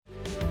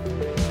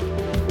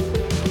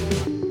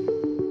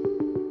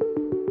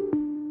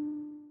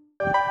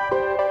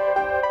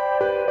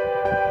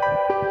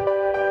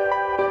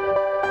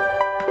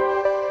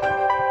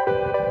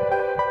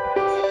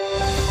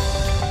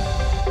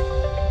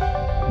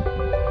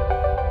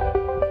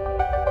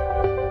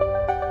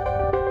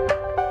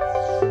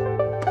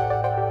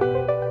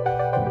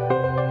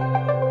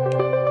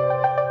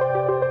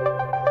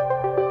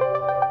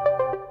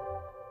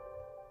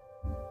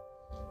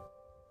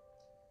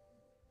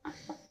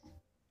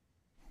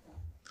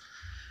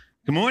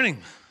Good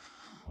morning.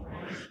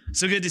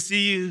 So good to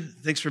see you.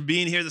 Thanks for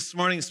being here this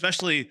morning,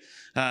 especially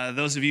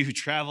those of you who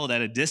traveled at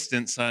a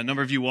distance. A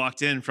number of you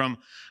walked in from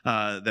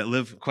that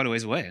live quite a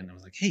ways away, and I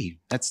was like, "Hey,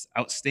 that's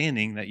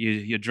outstanding that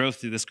you drove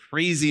through this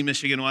crazy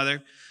Michigan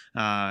weather."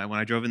 When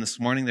I drove in this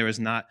morning, there was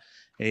not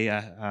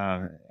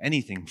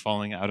anything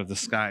falling out of the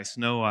sky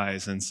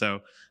snow-wise, and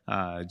so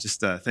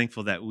just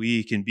thankful that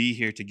we can be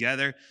here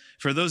together.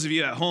 For those of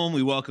you at home,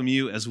 we welcome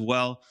you as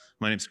well.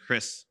 My name's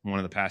Chris. I'm one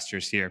of the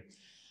pastors here.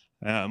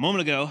 A moment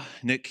ago,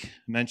 Nick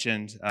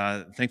mentioned,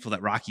 thankful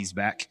that Rocky's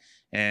back.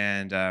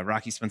 And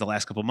Rocky spent the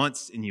last couple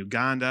months in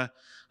Uganda.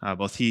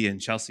 Both he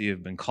and Chelsea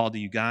have been called to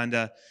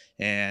Uganda.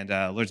 And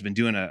Lord's been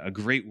doing a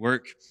great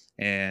work.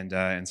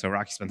 And so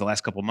Rocky spent the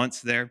last couple months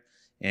there.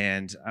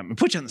 And I'm going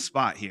to put you on the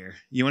spot here.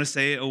 You want to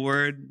say a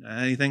word,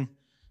 anything?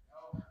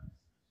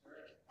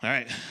 All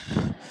right.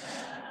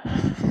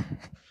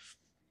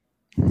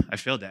 I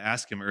failed to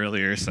ask him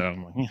earlier, so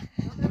I'm like,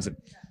 yeah, was it?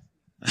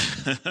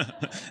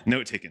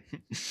 Note taken.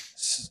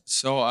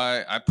 So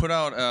I put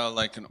out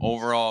like an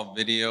overall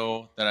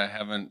video that I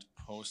haven't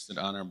posted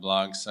on our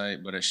blog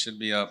site, but it should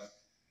be up.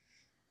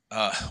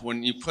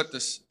 When you put the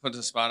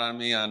spot on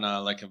me on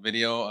like a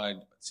video, I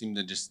seem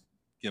to just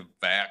give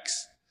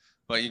facts,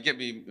 but you get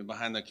me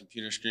behind the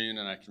computer screen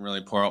and I can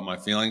really pour out my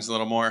feelings a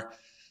little more.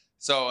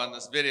 So on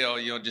this video,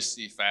 you'll just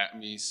see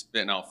me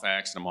spitting out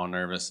facts, and I'm all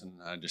nervous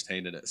and I just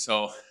hated it.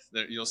 So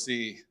you'll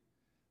see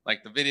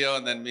like the video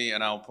and then me,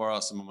 and I'll pour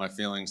out some of my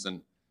feelings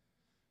and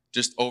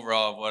just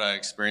overall of what I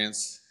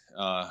experienced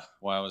while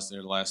I was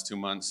there the last 2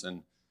 months.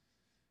 And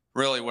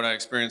really what I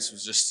experienced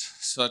was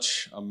just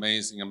such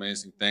amazing,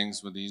 amazing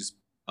things with these,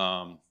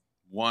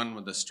 one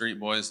with the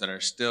street boys that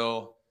are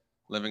still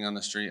living on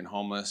the street and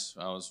homeless.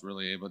 I was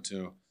really able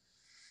to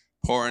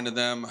pour into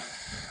them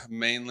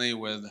mainly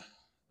with,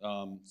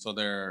 so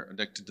they're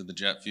addicted to the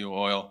jet fuel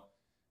oil.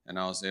 And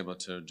I was able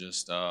to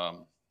just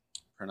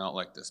print out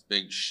like this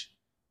big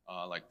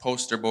like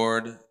poster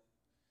board,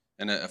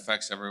 and it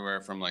affects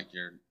everywhere from like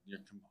your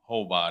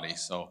whole body.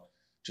 So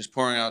just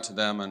pouring out to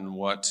them and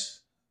what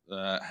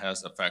that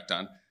has effect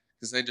on,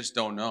 because they just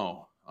don't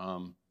know.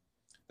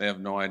 They have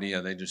no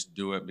idea. They just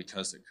do it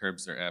because it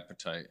curbs their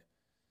appetite,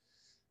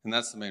 and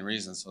that's the main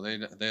reason. So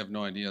they have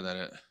no idea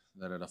that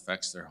it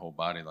affects their whole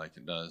body like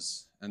it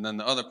does. And then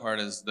the other part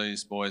is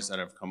these boys that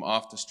have come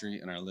off the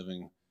street and are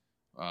living.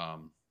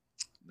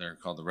 They're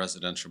called the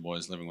residential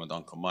boys, living with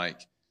Uncle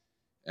Mike.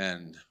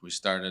 And we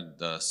started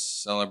the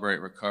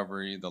Celebrate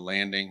Recovery, the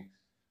Landing,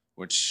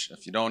 which,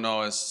 if you don't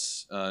know,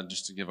 is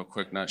just to give a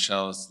quick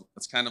nutshell,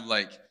 it's kind of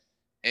like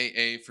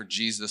AA for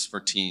Jesus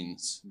for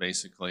teens,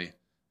 basically.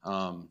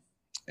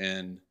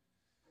 And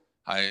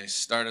I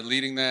started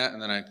leading that, and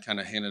then I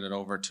kind of handed it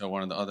over to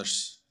one of the other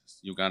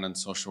Ugandan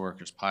social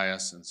workers,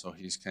 Pius, and so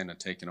he's kind of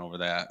taken over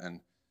that. And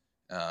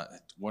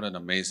what an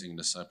amazing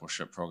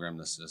discipleship program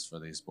this is for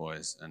these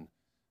boys. And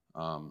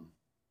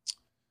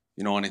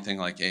you know, anything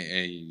like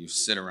AA, you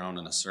sit around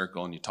in a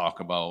circle and you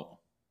talk about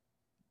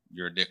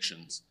your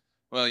addictions.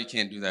 Well, you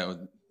can't do that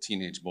with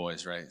teenage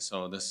boys, right?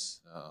 So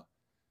this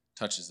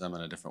touches them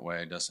in a different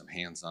way, does some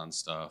hands-on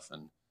stuff,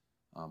 and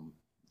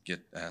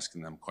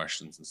asking them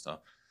questions and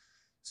stuff.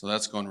 So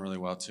that's going really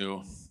well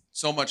too.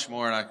 So much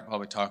more, and I could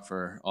probably talk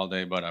for all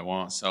day, but I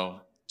won't.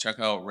 So check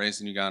out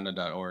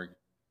raisinguganda.org.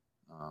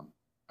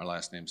 Our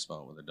last name's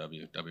spelled with a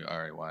W,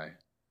 W-R-A-Y,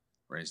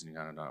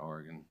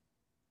 raisinguganda.org, and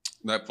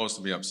that post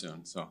will be up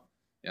soon. So,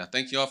 yeah,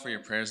 thank you all for your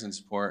prayers and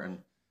support. And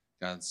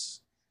God's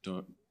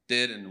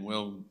did and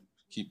will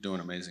keep doing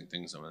amazing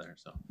things over there.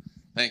 So,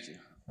 thank you.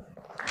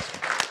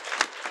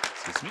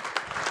 Excuse me.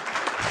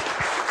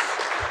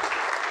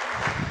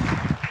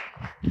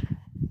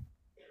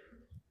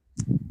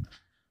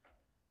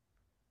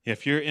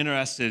 If you're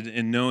interested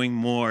in knowing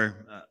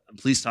more,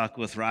 please talk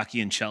with Rocky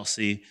and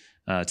Chelsea.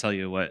 Tell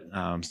you what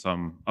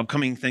some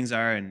upcoming things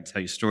are and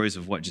tell you stories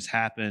of what just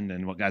happened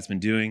and what God's been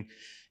doing.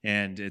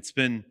 And it's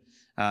been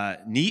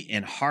neat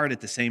and hard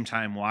at the same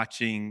time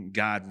watching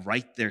God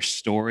write their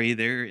story.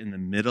 They're in the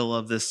middle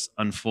of this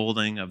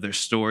unfolding of their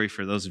story.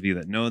 For those of you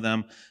that know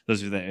them,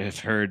 those of you that have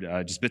heard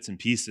just bits and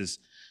pieces,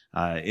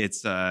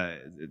 it's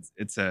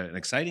an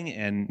exciting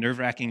and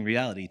nerve-wracking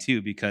reality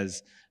too,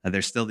 because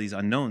there's still these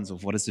unknowns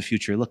of what does the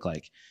future look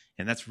like.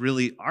 And that's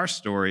really our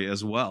story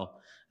as well.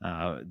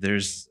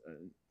 There's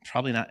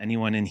probably not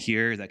anyone in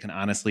here that can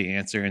honestly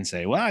answer and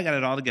say, well, I got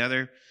it all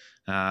together.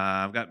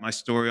 I've got my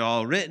story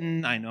all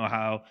written. I know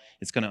how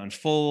it's going to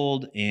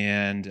unfold,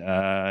 and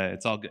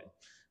it's all good.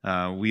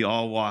 We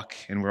all walk,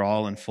 and we're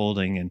all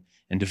unfolding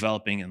and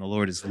developing, and the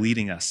Lord is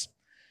leading us.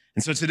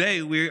 And so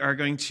today we are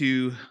going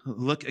to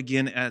look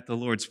again at the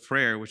Lord's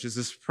Prayer, which is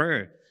this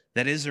prayer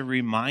that is a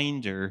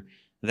reminder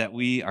that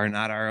we are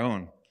not our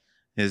own,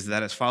 is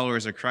that as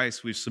followers of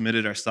Christ, we've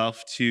submitted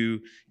ourselves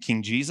to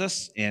King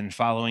Jesus and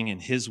following in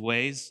his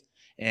ways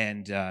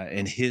and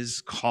in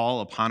his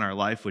call upon our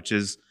life, which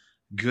is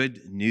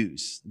good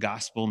news.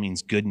 Gospel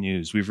means good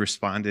news. We've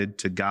responded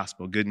to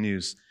gospel, good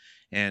news.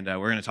 And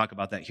we're going to talk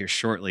about that here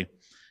shortly.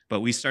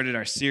 But we started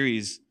our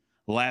series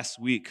last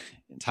week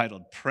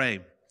entitled Pray,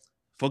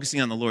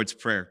 focusing on the Lord's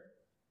Prayer.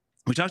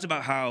 We talked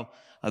about how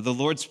the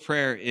Lord's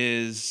Prayer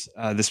is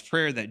this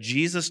prayer that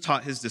Jesus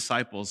taught his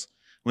disciples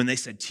when they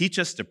said, teach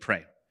us to pray.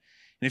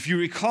 And if you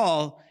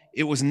recall,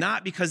 it was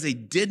not because they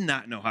did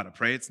not know how to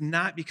pray. It's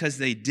not because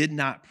they did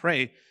not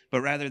pray,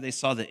 but rather they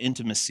saw the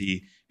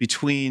intimacy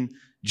between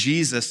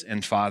Jesus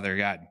and Father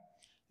God.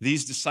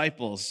 These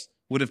disciples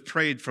would have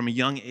prayed from a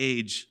young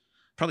age,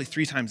 probably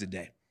 3 times a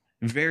day,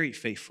 very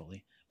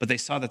faithfully, but they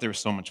saw that there was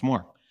so much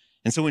more.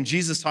 And so when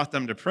Jesus taught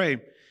them to pray,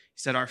 he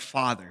said, our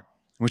Father. And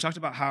we talked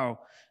about how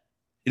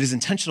it is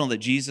intentional that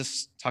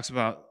Jesus talks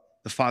about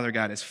the Father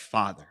God as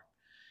Father.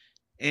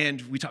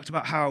 And we talked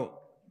about how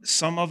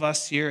some of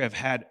us here have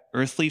had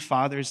earthly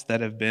fathers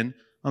that have been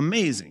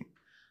amazing.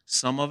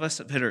 Some of us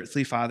have had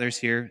earthly fathers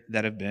here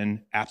that have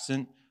been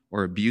absent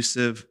or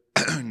abusive,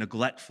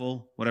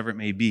 neglectful, whatever it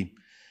may be.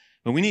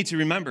 But we need to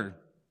remember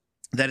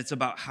that it's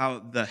about how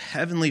the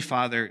Heavenly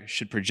Father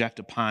should project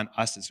upon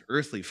us as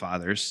earthly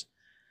fathers,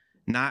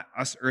 not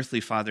us earthly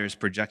fathers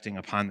projecting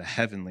upon the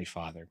Heavenly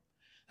Father.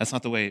 That's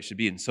not the way it should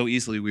be. And so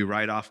easily we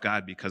write off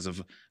God because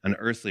of an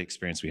earthly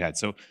experience we had.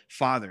 So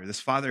Father, this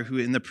Father who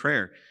in the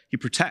prayer, he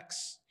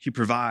protects, he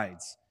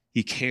provides,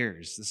 he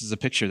cares. This is a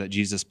picture that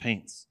Jesus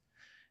paints.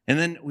 And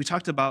then we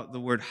talked about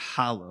the word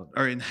hallowed,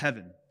 or in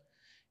heaven.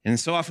 And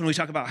so often we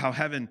talk about how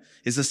heaven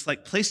is this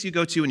like place you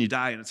go to when you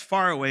die, and it's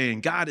far away,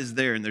 and God is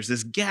there, and there's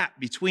this gap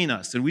between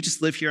us, and we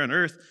just live here on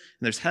earth, and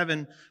there's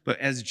heaven. But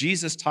as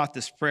Jesus taught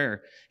this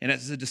prayer, and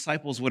as the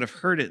disciples would have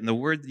heard it, and the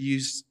word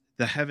used,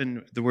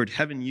 the word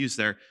heaven used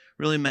there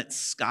really meant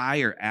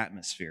sky or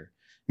atmosphere,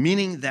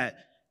 meaning that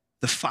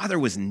the Father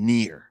was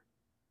near.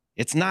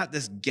 It's not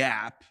this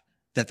gap,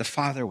 that the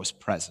Father was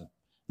present.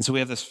 And so we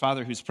have this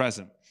Father who's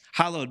present.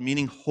 Hallowed,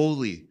 meaning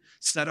holy,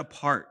 set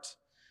apart,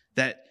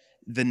 that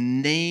the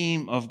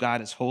name of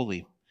God is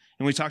holy.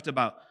 And we talked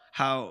about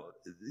how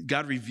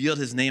God revealed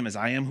his name as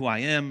I am who I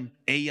am,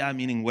 Eya,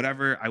 meaning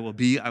whatever I will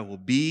be,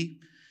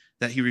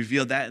 that he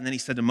revealed that. And then he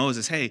said to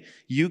Moses, hey,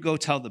 you go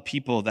tell the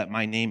people that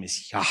my name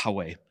is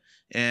Yahweh.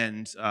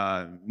 And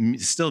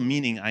still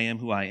meaning I am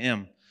who I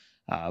am.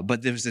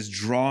 But there was this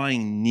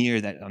drawing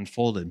near that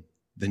unfolded.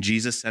 Then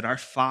Jesus said, our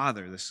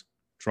Father, this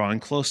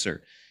drawing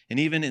closer. And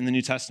even in the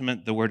New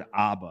Testament, the word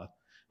Abba,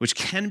 which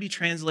can be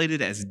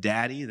translated as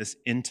daddy, this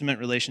intimate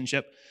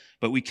relationship,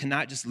 but we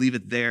cannot just leave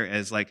it there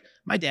as like,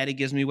 my daddy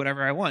gives me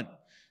whatever I want.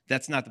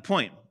 That's not the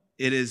point.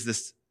 It is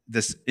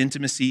this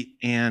intimacy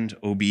and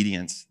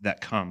obedience that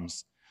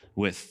comes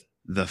with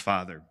the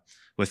Father,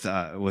 with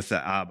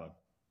the Abba.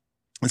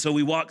 And so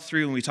we walked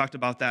through and we talked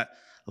about that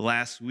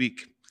last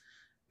week.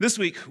 This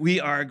week,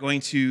 we are going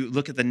to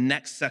look at the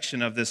next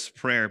section of this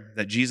prayer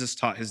that Jesus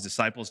taught his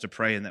disciples to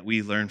pray and that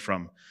we learn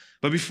from.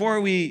 But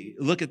before we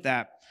look at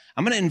that,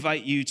 I'm going to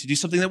invite you to do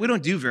something that we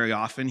don't do very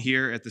often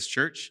here at this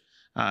church,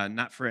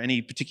 not for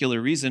any particular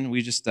reason.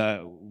 We just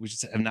have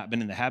not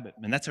been in the habit,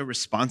 and that's a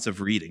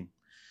responsive reading.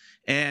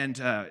 And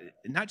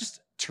not just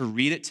to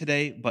read it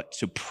today, but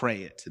to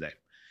pray it today.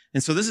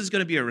 And so this is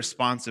going to be a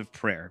responsive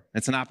prayer.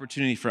 It's an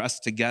opportunity for us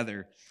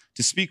together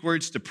to speak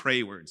words, to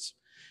pray words.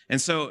 And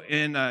so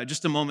in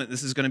just a moment,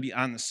 this is going to be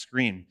on the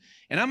screen.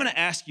 And I'm going to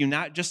ask you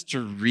not just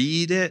to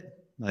read it,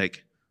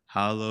 like,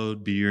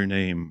 hallowed be your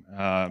name,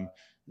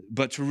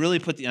 but to really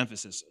put the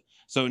emphasis.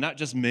 So not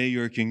just may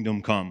your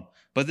kingdom come,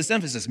 but this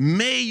emphasis,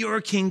 may your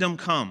kingdom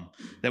come,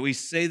 that we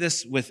say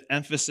this with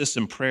emphasis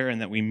and prayer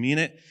and that we mean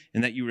it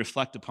and that you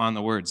reflect upon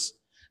the words.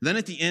 Then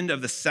at the end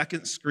of the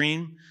second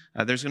screen,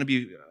 there's going to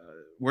be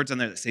words on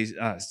there that say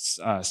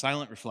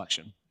silent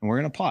reflection. And we're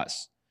going to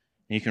pause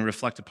and you can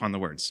reflect upon the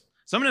words.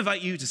 So I'm going to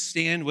invite you to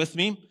stand with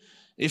me.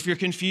 If you're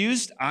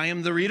confused, I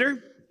am the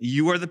reader.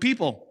 You are the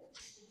people.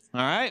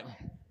 All right?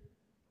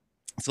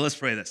 So let's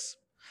pray this.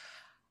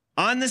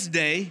 On this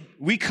day,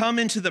 we come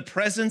into the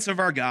presence of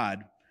our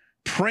God,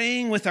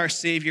 praying with our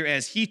Savior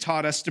as he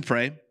taught us to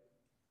pray.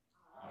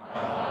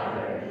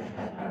 Father,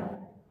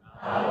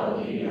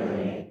 hallowed be your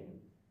name.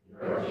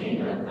 Your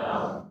kingdom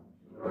come,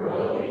 your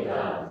will be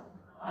done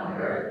on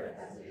earth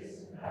as it is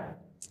in heaven.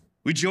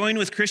 We join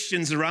with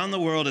Christians around the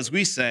world as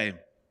we say,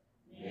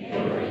 may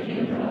your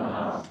kingdom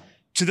come.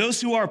 To those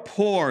who are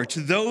poor, to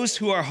those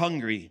who are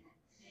hungry,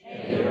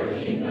 may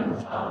your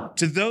kingdom come.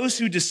 To those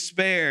who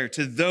despair,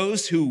 to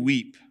those who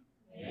weep,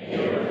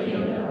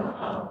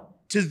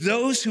 to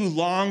those who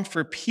long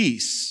for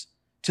peace,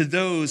 to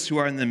those who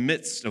are in the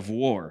midst of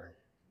war.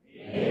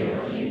 May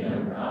your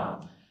kingdom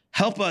come.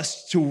 Help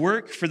us to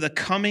work for the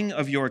coming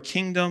of your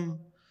kingdom.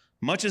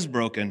 Much is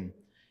broken,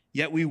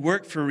 yet we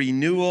work for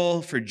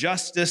renewal, for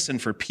justice,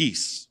 and for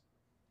peace.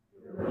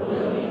 Your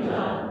will be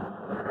done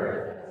on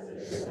earth as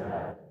it is in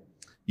heaven.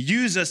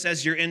 Use us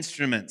as your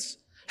instruments.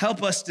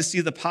 Help us to see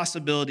the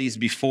possibilities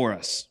before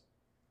us.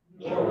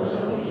 Your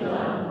will be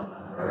done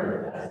on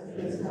earth as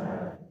it is in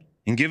heaven.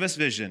 And give us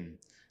vision,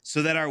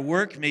 so that our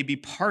work may be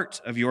part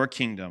of your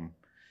kingdom.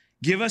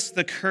 Give us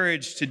the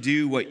courage to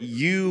do what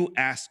you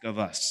ask of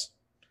us.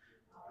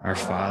 Our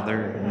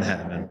Father in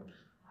heaven,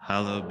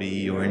 hallowed be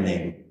your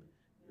name.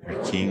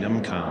 Your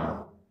kingdom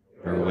come,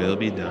 your will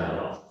be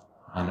done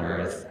on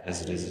earth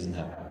as it is in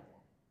heaven.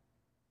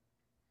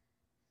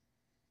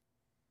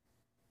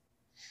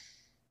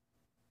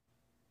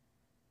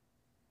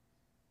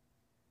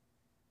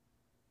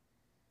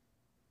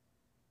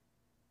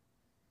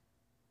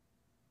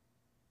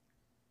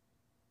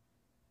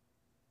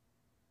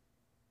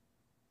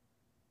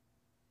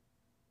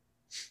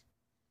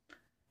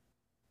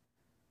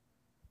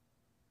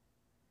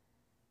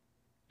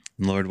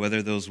 And Lord,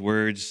 whether those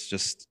words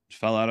just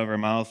fell out of our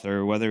mouth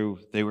or whether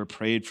they were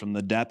prayed from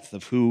the depth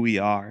of who we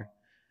are,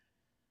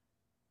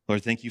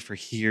 Lord, thank you for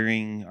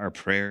hearing our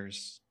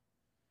prayers.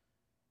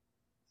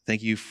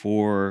 Thank you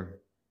for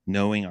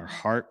knowing our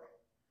heart.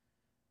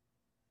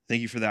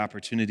 Thank you for the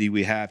opportunity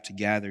we have to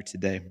gather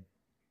today.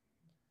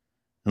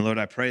 And Lord,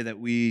 I pray that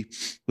we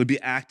would be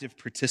active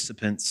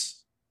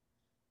participants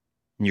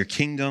in your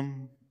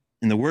kingdom,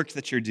 in the work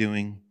that you're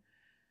doing,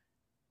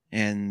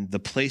 and the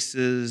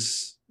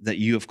places that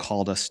you have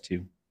called us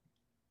to.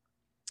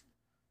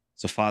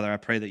 So, Father, I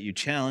pray that you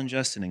challenge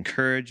us and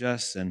encourage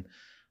us, and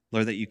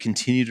Lord, that you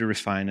continue to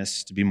refine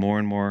us to be more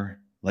and more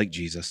like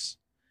Jesus.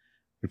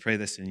 We pray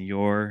this in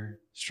your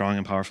strong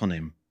and powerful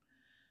name.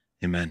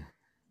 Amen.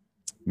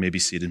 You may be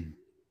seated.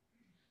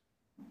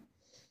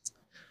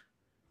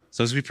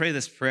 So as we pray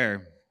this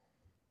prayer,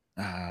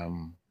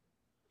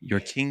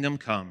 your kingdom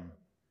come,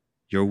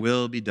 your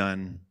will be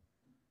done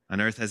on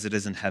earth as it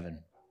is in heaven.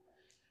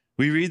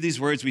 We read these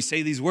words, we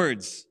say these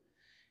words,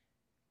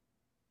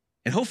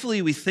 and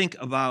hopefully we think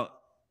about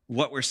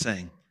what we're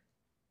saying.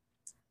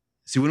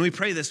 See, when we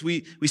pray this,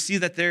 we see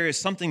that there is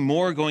something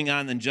more going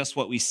on than just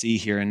what we see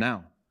here and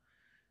now.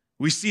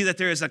 We see that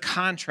there is a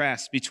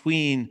contrast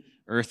between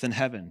earth and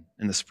heaven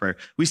in this prayer.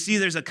 We see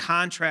there's a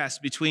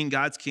contrast between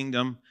God's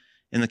kingdom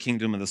and the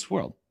kingdom of this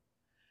world.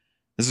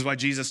 This is why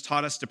Jesus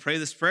taught us to pray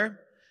this prayer,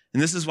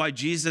 and this is why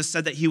Jesus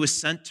said that he was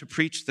sent to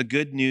preach the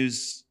good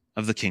news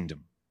of the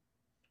kingdom.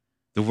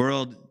 The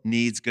world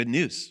needs good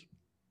news.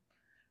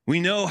 We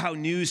know how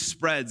news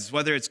spreads,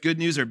 whether it's good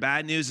news or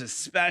bad news,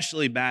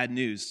 especially bad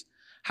news,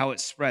 how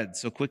it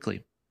spreads so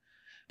quickly.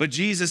 But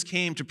Jesus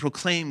came to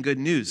proclaim good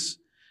news,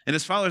 and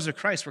as followers of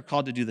Christ, we're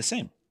called to do the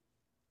same.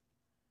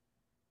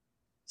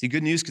 See,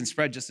 good news can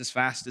spread just as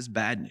fast as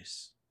bad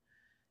news.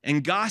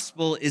 And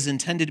gospel is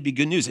intended to be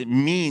good news. It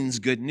means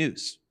good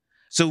news.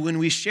 So when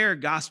we share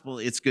gospel,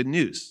 it's good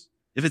news.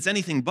 If it's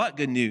anything but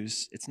good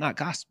news, it's not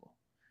gospel.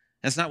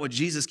 That's not what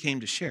Jesus came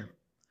to share.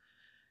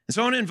 And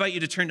so I want to invite you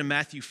to turn to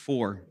Matthew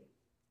 4.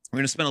 We're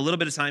going to spend a little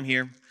bit of time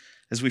here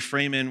as we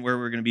frame in where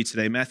we're going to be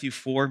today. Matthew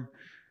 4,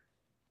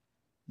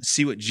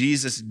 see what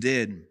Jesus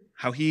did,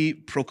 how he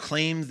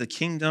proclaimed the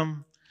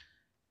kingdom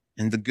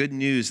and the good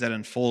news that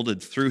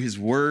unfolded through his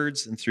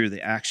words and through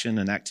the action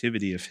and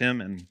activity of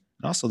him and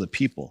also the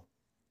people.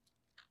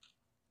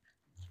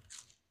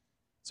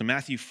 So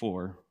Matthew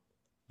 4,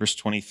 verse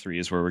 23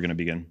 is where we're going to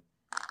begin.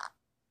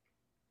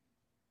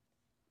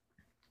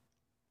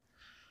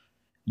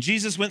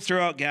 Jesus went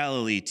throughout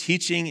Galilee,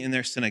 teaching in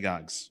their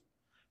synagogues,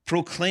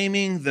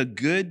 proclaiming the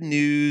good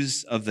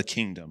news of the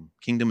kingdom.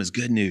 Kingdom is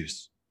good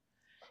news.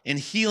 And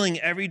healing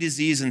every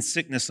disease and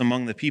sickness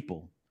among the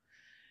people.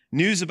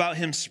 News about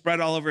him spread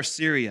all over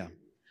Syria,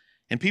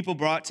 and people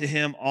brought to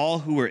him all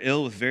who were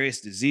ill with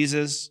various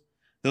diseases,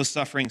 those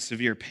suffering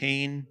severe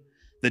pain,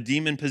 the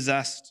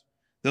demon-possessed,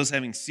 those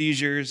having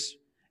seizures,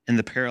 and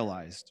the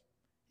paralyzed.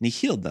 And he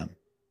healed them.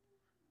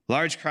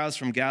 Large crowds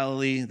from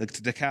Galilee, the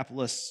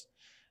Decapolis,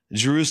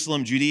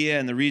 Jerusalem, Judea,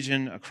 and the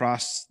region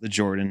across the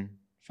Jordan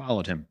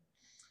followed him.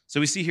 So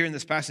we see here in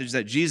this passage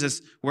that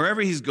Jesus, wherever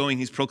he's going,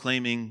 he's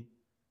proclaiming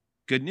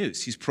good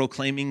news. He's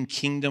proclaiming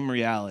kingdom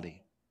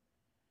reality.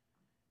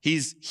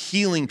 He's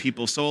healing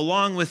people. So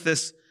along with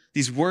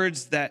these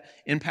words that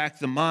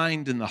impact the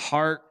mind and the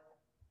heart,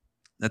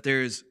 that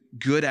there is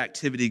good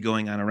activity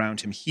going on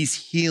around him. He's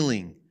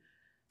healing,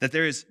 that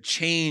there is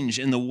change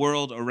in the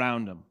world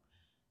around him.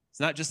 It's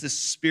not just this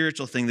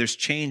spiritual thing. There's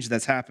change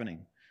that's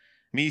happening.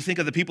 I mean, you think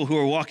of the people who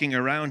are walking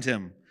around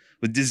him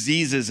with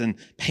diseases and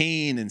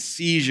pain and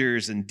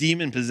seizures and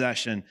demon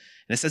possession, and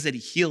it says that he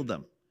healed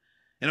them.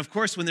 And of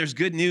course, when there's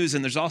good news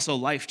and there's also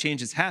life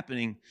changes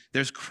happening,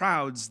 there's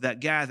crowds that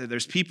gather.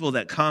 There's people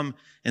that come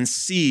and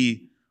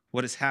see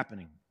what is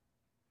happening.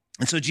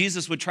 And so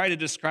Jesus would try to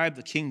describe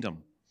the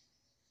kingdom.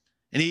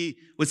 And he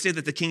would say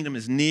that the kingdom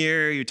is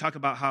near. He would talk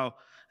about how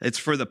it's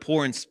for the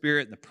poor in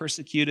spirit and the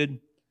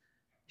persecuted.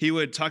 He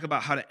would talk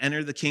about how to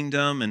enter the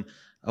kingdom and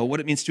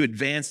what it means to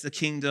advance the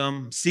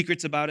kingdom,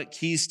 secrets about it,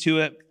 keys to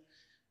it.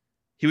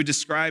 He would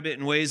describe it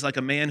in ways like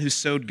a man who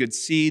sowed good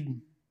seed.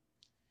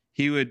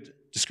 He would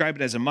describe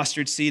it as a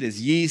mustard seed,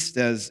 as yeast,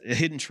 as a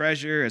hidden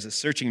treasure, as a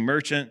searching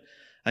merchant,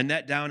 a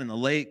net down in the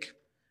lake,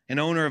 an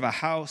owner of a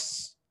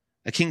house,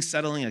 a king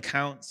settling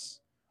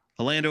accounts,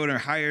 a landowner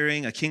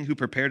hiring, a king who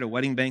prepared a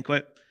wedding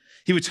banquet.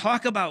 He would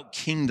talk about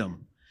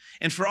kingdom.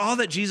 And for all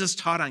that Jesus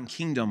taught on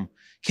kingdom,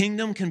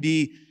 kingdom can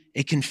be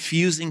a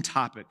confusing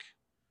topic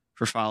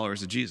for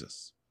followers of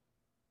Jesus.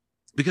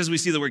 Because we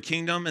see the word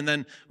kingdom, and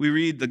then we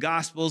read the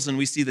Gospels, and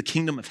we see the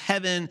kingdom of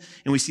heaven,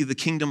 and we see the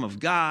kingdom of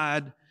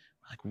God.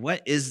 Like,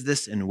 what is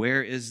this, and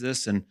where is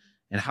this, and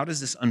how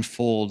does this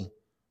unfold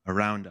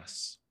around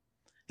us?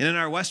 And in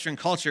our Western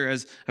culture,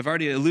 as I've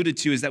already alluded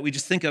to, is that we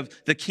just think of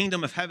the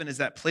kingdom of heaven as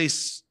that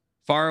place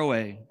far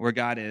away where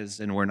God is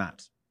and we're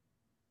not.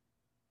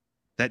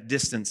 That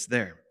distance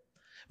there.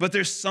 But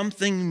there's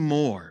something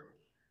more.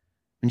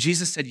 When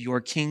Jesus said,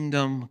 your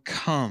kingdom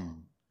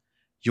come,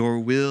 your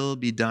will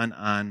be done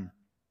on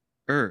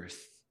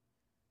earth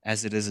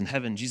as it is in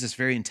heaven. Jesus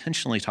very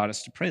intentionally taught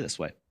us to pray this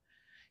way.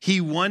 He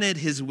wanted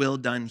his will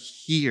done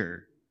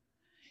here.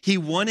 He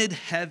wanted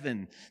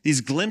heaven,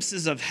 these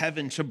glimpses of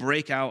heaven, to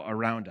break out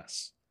around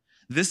us.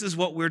 This is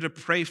what we're to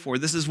pray for.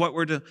 This is what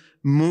we're to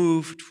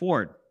move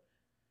toward.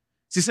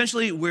 It's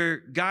essentially where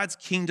God's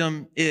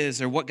kingdom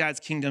is, or what God's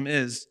kingdom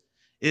is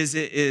it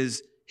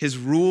is his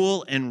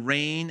rule and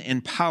reign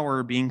and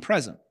power being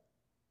present.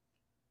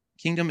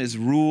 Kingdom is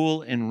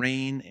rule and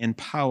reign and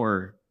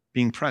power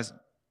being present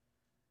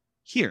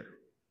here.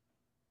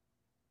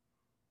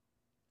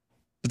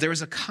 But there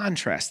was a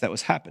contrast that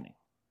was happening.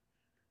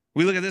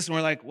 We look at this and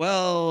we're like,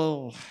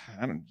 well,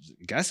 I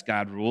guess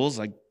God rules.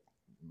 Like,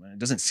 it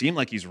doesn't seem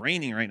like he's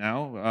reigning right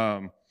now.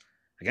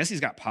 I guess he's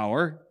got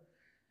power.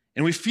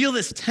 And we feel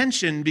this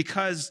tension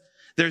because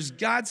there's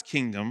God's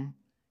kingdom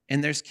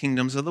and there's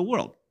kingdoms of the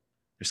world.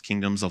 There's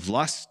kingdoms of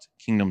lust,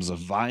 kingdoms of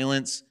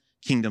violence,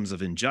 kingdoms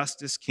of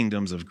injustice,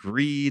 kingdoms of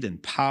greed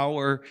and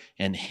power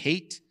and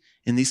hate.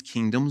 And these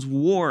kingdoms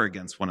war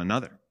against one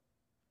another.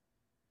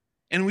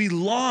 And we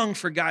long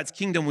for God's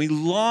kingdom. We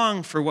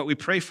long for what we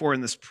pray for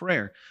in this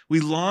prayer. We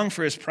long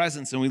for his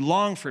presence and we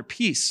long for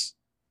peace.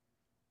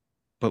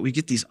 But we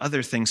get these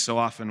other things so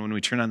often when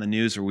we turn on the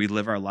news or we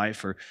live our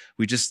life or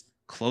we just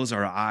close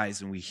our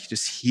eyes and we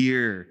just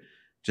hear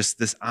just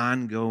this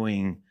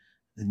ongoing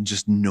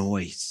just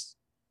noise.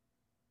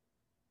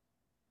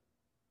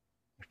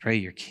 We pray,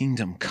 your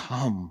kingdom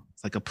come.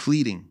 It's like a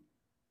pleading.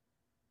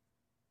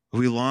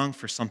 We long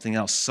for something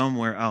else,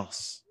 somewhere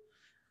else.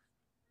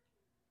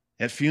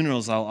 At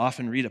funerals, I'll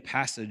often read a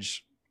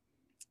passage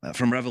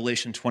from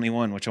Revelation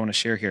 21, which I want to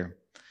share here.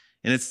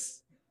 And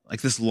it's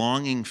like this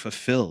longing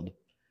fulfilled.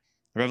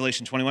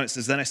 Revelation 21, it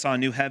says, "Then I saw a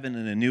new heaven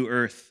and a new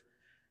earth,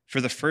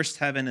 for the first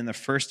heaven and the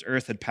first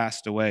earth had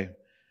passed away,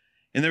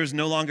 and there was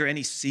no longer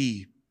any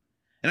sea.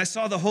 And I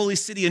saw the holy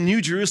city, a new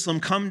Jerusalem,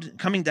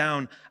 coming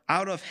down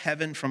out of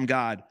heaven from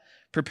God,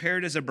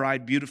 prepared as a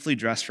bride beautifully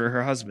dressed for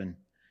her husband.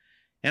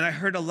 And I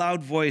heard a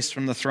loud voice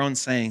from the throne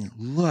saying,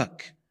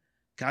 'Look,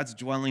 God's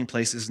dwelling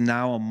place is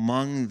now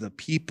among the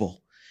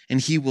people, and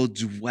he will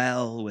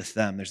dwell with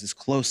them.'" There's this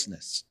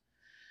closeness.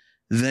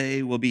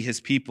 "They will be his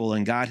people,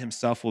 and God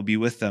himself will be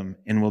with them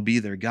and will be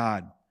their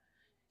God.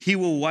 He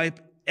will wipe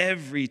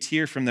every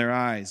tear from their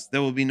eyes.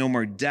 There will be no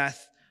more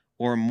death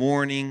or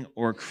mourning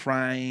or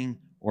crying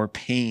or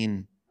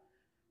pain,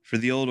 for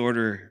the old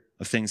order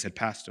of things had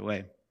passed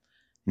away."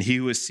 And he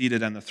who was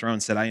seated on the throne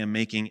said, "I am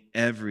making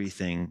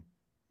everything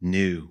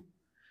new."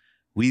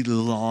 We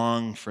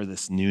long for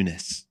this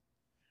newness.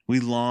 We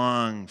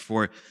long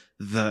for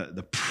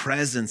the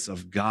presence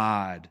of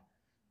God,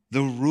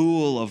 the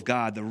rule of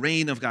God, the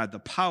reign of God, the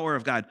power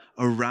of God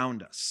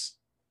around us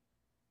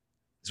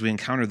as we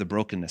encounter the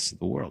brokenness of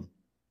the world.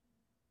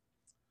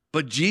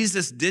 But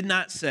Jesus did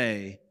not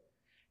say,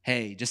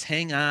 hey, just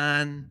hang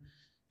on.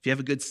 If you have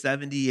a good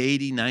 70,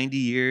 80, 90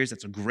 years,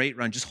 that's a great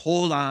run. Just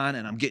hold on,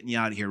 and I'm getting you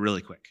out of here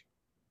really quick.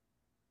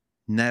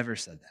 Never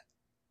said that.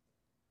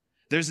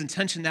 There's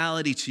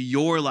intentionality to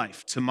your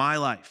life, to my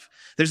life.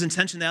 There's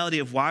intentionality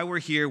of why we're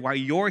here, why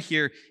you're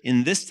here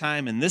in this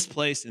time, in this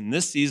place, in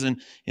this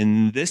season,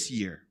 in this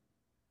year.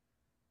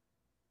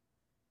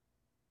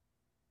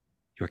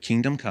 Your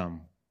kingdom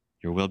come,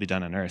 your will be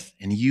done on earth,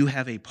 and you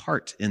have a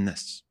part in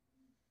this.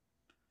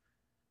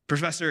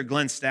 Professor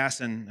Glenn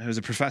Stassen, who was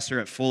a professor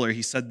at Fuller,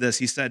 he said this.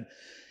 He said,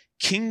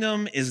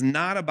 "Kingdom is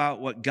not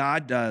about what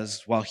God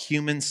does while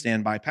humans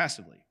stand by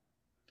passively.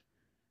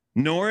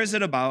 Nor is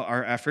it about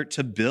our effort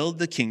to build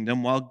the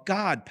kingdom while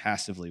God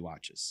passively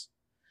watches.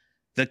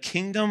 The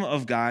kingdom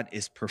of God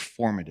is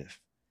performative.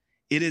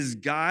 It is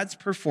God's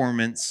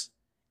performance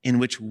in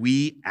which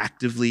we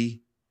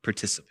actively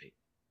participate."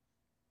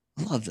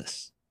 I love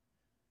this.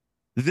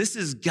 This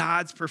is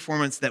God's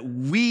performance that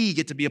we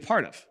get to be a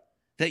part of,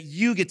 that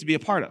you get to be a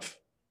part of.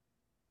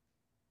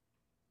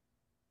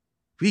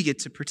 We get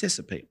to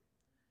participate.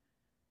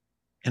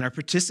 And our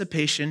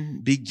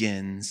participation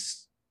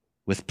begins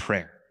with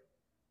prayer.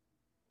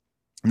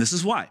 And this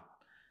is why.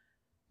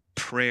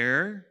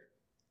 Prayer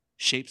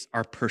shapes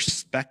our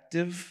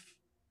perspective,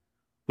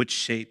 which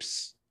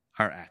shapes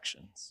our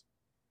actions.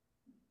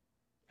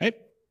 Right?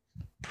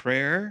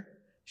 Prayer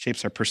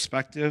shapes our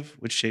perspective,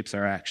 which shapes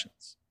our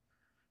actions.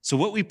 So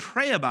what we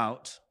pray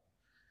about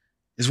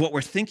is what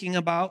we're thinking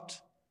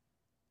about.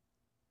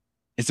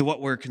 It's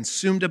what we're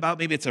consumed about.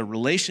 Maybe it's a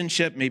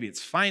relationship, maybe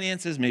it's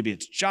finances, maybe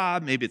it's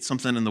job, maybe it's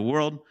something in the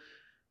world.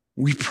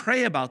 We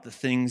pray about the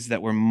things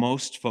that we're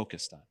most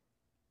focused on.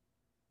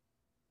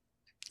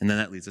 And then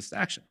that leads us to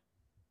action.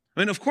 I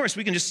mean, of course,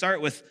 we can just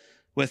start with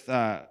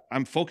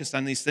I'm focused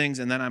on these things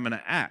and then I'm going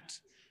to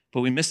act.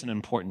 But we miss an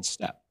important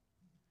step.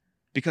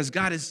 Because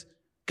God is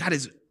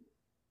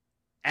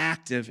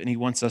active and he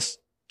wants us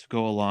to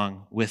go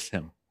along with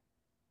him.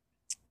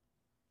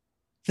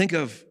 Think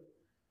of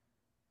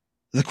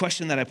the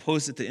question that I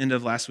posed at the end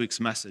of last week's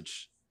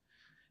message.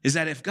 Is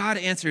that if God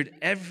answered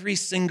every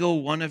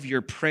single one of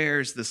your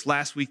prayers this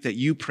last week that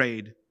you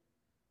prayed,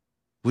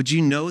 would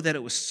you know that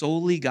it was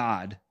solely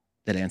God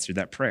that answered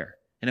that prayer?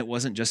 And it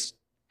wasn't just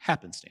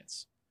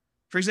happenstance.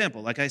 For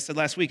example, like I said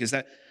last week, is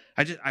that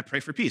I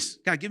pray for peace.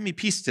 God, give me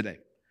peace today.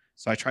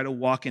 So I try to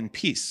walk in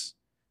peace.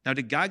 Now,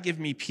 did God give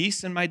me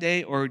peace in my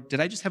day, or did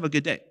I just have a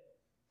good day?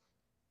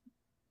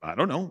 I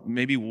don't know,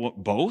 maybe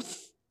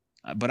both,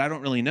 but I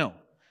don't really know.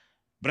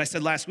 But I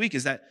said last week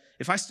is that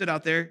if I stood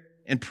out there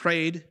and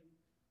prayed,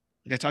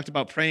 like I talked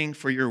about praying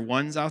for your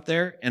ones out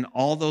there, and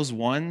all those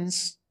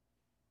ones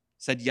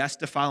said yes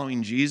to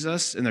following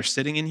Jesus, and they're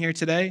sitting in here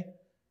today,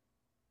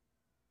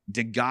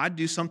 did God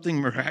do something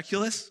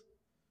miraculous?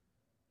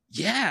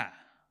 Yeah.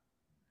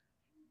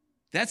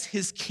 That's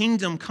his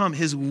kingdom come,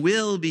 his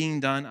will being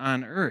done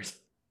on earth.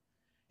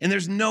 And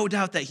there's no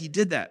doubt that he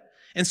did that.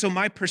 And so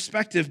my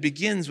perspective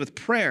begins with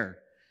prayer.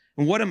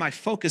 And what am I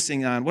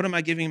focusing on? What am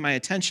I giving my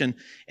attention?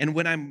 And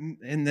when I'm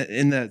in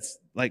the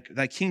like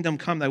thy kingdom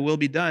come, thy will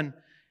be done,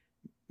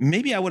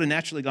 maybe I would have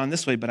naturally gone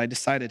this way, but I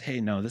decided,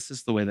 hey, no, this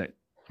is the way that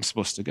I'm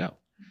supposed to go.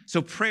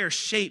 So prayer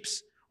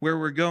shapes where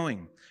we're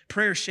going.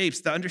 Prayer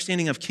shapes the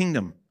understanding of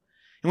kingdom.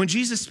 And when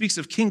Jesus speaks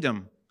of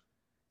kingdom,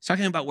 he's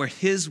talking about where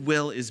his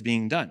will is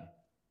being done.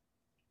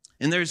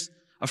 And there's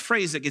a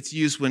phrase that gets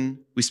used when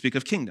we speak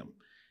of kingdom.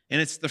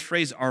 And it's the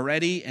phrase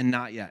already and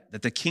not yet,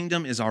 that the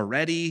kingdom is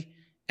already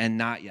and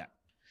not yet.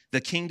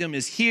 The kingdom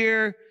is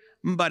here,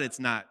 but it's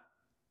not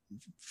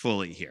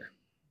fully here.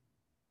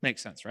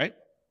 Makes sense, right?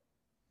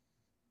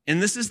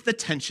 And this is the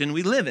tension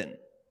we live in.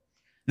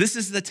 This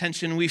is the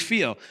tension we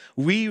feel.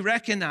 We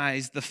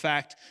recognize the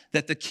fact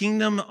that the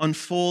kingdom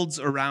unfolds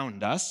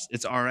around us.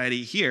 It's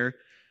already here,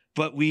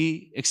 but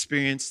we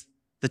experience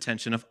the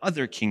tension of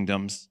other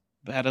kingdoms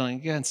battling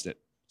against it.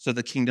 So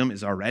the kingdom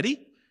is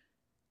already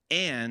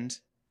and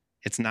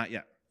it's not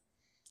yet.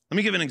 Let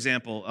me give an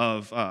example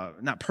of,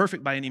 not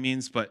perfect by any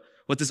means, but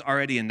what this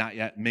already and not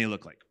yet may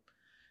look like.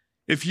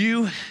 If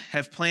you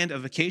have planned a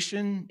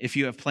vacation, if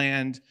you have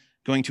planned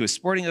going to a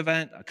sporting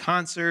event, a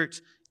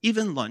concert,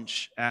 even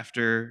lunch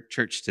after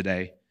church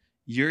today,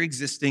 you're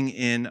existing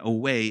in a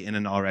way in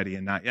an already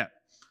and not yet.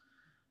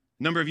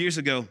 A number of years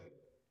ago,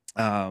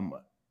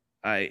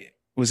 I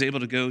was able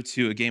to go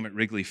to a game at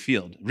Wrigley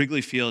Field.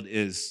 Wrigley Field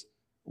is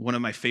one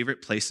of my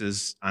favorite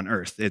places on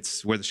earth.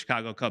 It's where the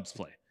Chicago Cubs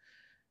play.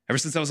 Ever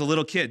since I was a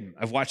little kid,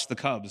 I've watched the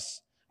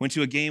Cubs. Went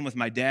to a game with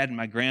my dad and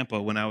my grandpa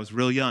when I was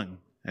real young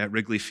at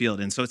Wrigley Field.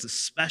 And so it's a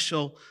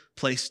special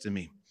place to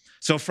me.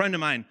 So a friend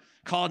of mine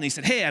called and he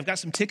said, hey, I've got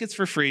some tickets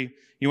for free.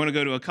 You want to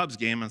go to a Cubs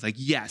game? I was like,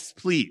 yes,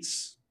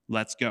 please.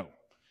 Let's go.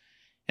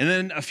 And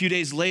then a few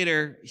days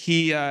later,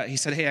 he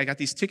said, hey, I got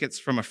these tickets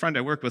from a friend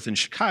I work with in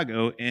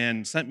Chicago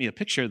and sent me a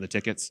picture of the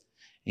tickets.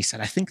 He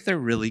said, I think they're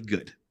really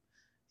good.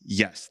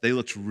 Yes, they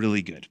looked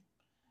really good.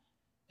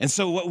 And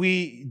so what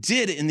we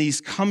did in these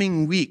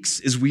coming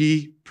weeks is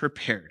we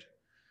prepared.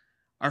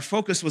 Our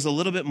focus was a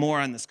little bit more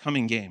on this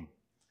coming game.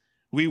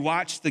 We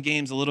watched the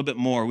games a little bit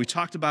more. We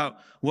talked about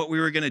what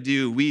we were going to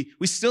do. We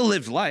still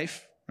lived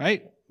life,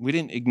 right? We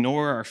didn't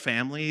ignore our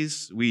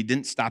families. We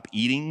didn't stop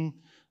eating.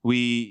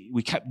 We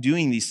kept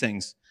doing these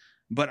things.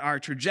 But our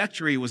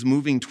trajectory was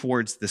moving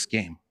towards this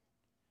game.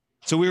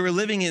 So we were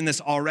living in this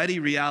already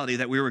reality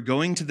that we were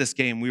going to this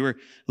game. We were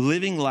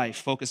living life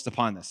focused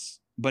upon this,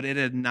 but it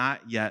had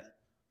not yet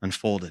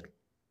unfolded.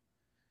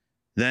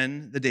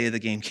 Then the day of the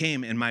game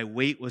came, and my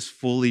wait was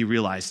fully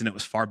realized, and it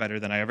was far better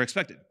than I ever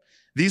expected.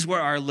 These were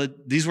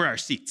our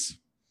seats,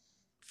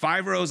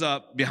 5 rows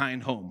up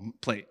behind home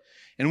plate.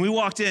 And we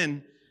walked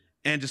in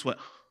and just went,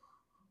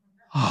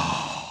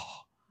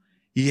 oh,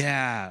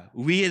 yeah,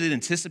 we had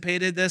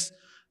anticipated this,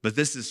 but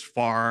this is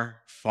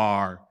far,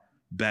 far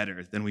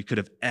better than we could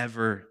have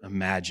ever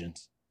imagined.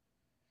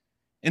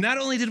 And not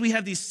only did we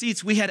have these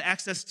seats, we had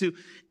access to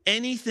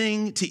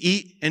anything to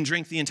eat and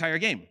drink the entire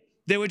game.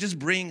 They would just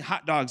bring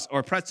hot dogs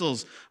or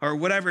pretzels or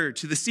whatever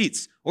to the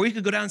seats. Or you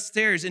could go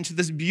downstairs into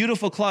this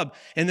beautiful club,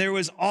 and there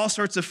was all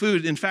sorts of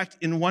food. In fact,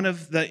 in one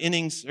of the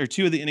innings, or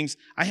 2 of the innings,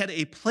 I had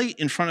a plate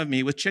in front of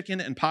me with chicken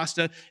and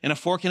pasta and a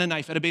fork and a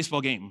knife at a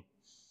baseball game.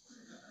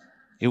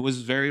 It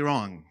was very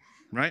wrong,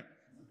 right?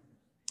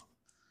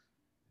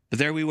 But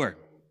there we were.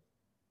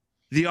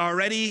 The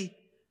already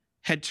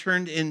had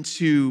turned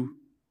into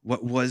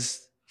what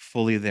was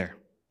fully there.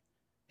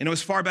 And it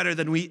was far better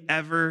than we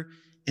ever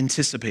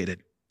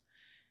anticipated.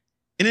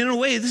 And in a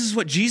way, this is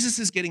what Jesus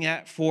is getting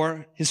at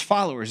for his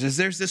followers, is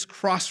there's this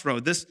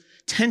crossroad, this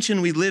tension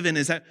we live in,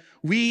 is that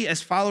we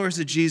as followers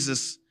of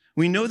Jesus,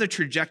 we know the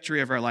trajectory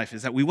of our life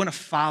is that we want to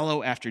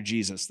follow after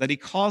Jesus, that he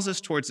calls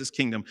us towards his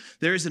kingdom.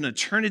 There is an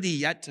eternity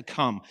yet to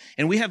come,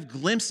 and we have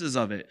glimpses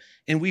of it,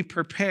 and we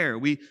prepare,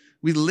 we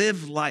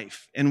live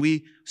life, and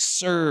we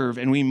serve,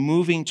 and we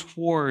moving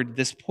toward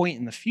this point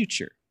in the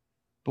future.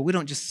 But we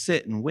don't just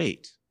sit and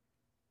wait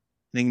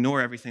and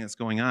ignore everything that's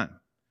going on.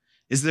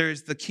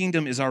 The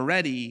kingdom is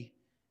already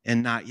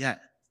and not yet.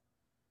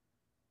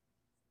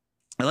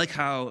 I like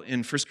how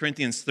in 1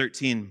 Corinthians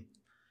 13,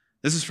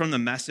 this is from the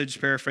Message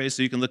paraphrase,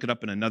 so you can look it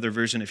up in another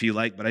version if you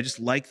like, but I just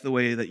like the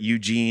way that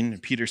Eugene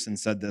Peterson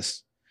said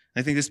this.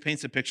 I think this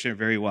paints a picture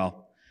very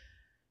well.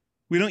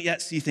 We don't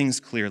yet see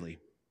things clearly.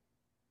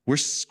 We're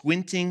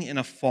squinting in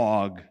a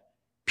fog,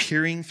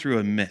 peering through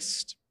a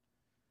mist.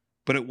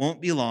 But it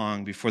won't be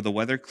long before the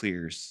weather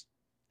clears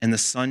and the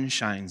sun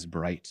shines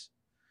bright.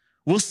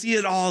 We'll see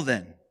it all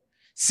then.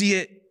 See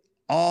it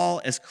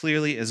all as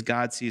clearly as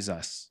God sees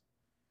us,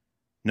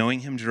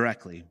 knowing him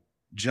directly,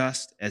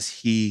 just as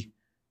he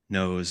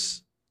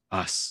knows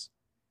us.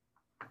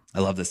 I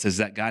love this, is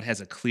that God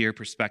has a clear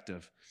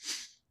perspective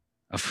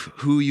of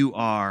who you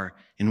are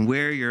and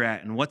where you're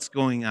at and what's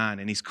going on,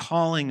 and he's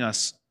calling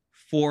us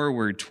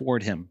forward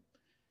toward him.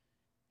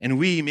 And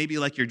we, maybe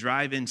like you're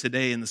driving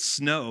today in the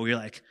snow, you're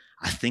like,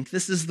 I think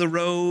this is the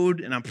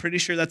road, and I'm pretty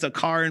sure that's a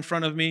car in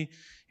front of me.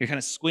 You're kind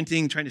of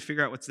squinting, trying to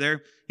figure out what's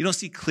there. You don't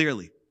see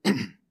clearly.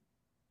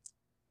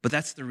 But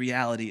that's the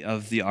reality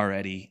of the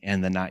already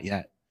and the not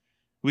yet.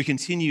 We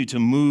continue to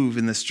move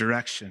in this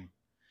direction.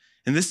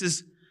 And this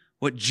is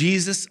what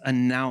Jesus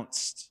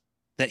announced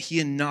that he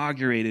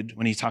inaugurated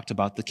when he talked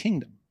about the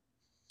kingdom.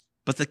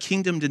 But the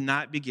kingdom did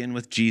not begin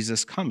with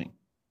Jesus coming.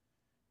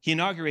 He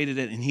inaugurated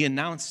it and he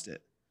announced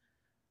it.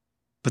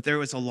 But there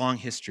was a long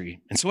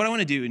history. And so what I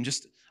want to do in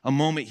just a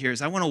moment here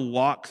is I want to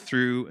walk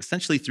through,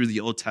 essentially through the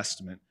Old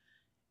Testament,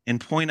 and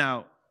point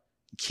out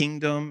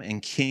kingdom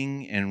and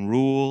king and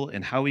rule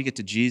and how we get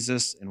to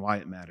Jesus and why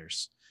it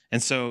matters.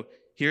 And so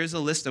here's a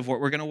list of what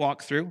we're going to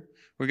walk through.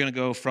 We're going to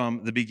go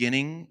from the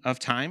beginning of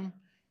time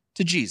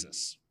to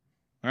Jesus.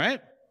 All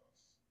right?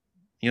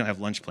 You don't have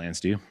lunch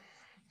plans, do you?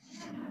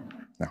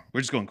 No,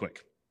 we're just going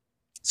quick.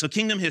 So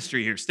kingdom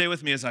history here. Stay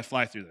with me as I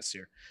fly through this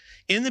here.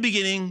 In the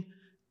beginning,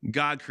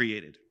 God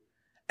created.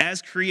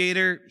 As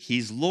creator,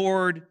 he's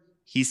Lord,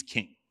 he's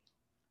king.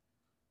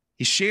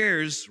 He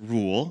shares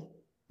rule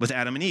with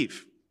Adam and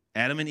Eve.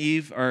 Adam and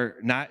Eve are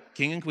not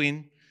king and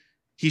queen.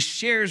 He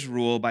shares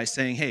rule by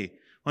saying, hey,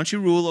 why don't you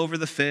rule over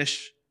the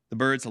fish, the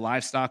birds, the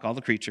livestock, all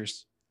the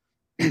creatures,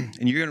 and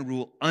you're going to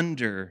rule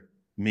under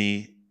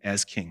me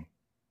as king.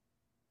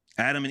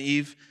 Adam and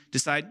Eve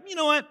decide, you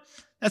know what,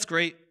 that's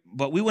great,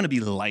 but we want to be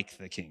like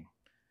the king.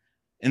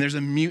 And there's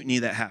a mutiny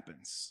that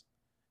happens.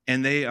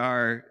 And they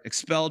are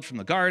expelled from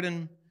the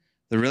garden.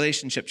 The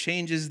relationship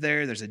changes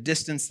there. There's a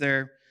distance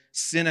there.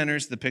 Sin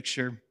enters the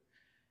picture.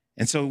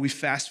 And so we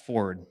fast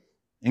forward.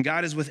 And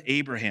God is with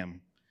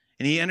Abraham.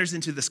 And he enters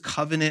into this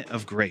covenant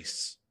of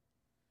grace.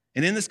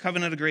 And in this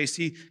covenant of grace,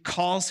 he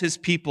calls his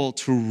people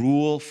to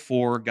rule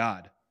for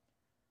God.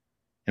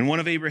 And one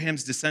of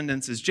Abraham's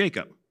descendants is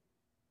Jacob,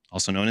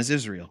 also known as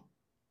Israel.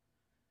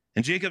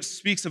 And Jacob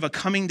speaks of a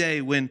coming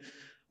day when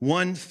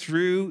one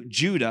through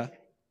Judah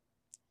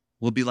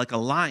will be like a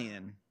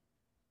lion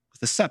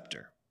with a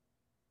scepter.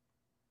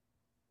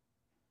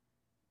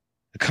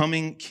 A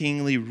coming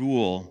kingly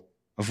rule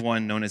of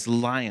one known as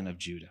Lion of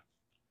Judah.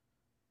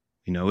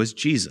 We know as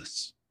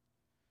Jesus.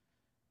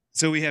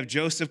 So we have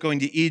Joseph going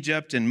to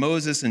Egypt and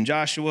Moses and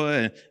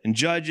Joshua and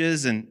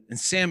Judges and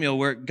Samuel,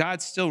 where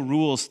God still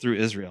rules through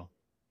Israel.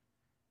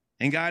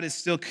 And God is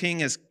still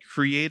king as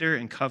creator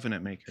and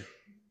covenant maker.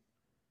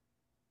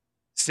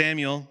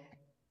 Samuel,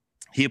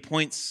 he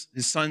appoints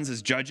his sons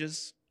as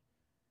judges.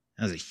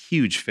 That was a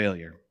huge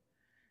failure.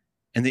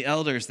 And the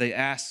elders, they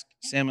ask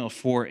Samuel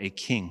for a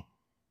king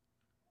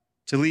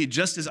to lead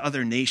just as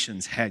other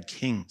nations had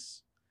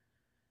kings.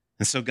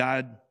 And so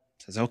God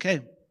says, okay,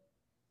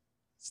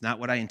 it's not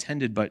what I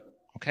intended, but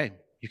okay,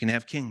 you can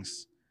have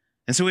kings.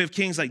 And so we have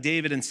kings like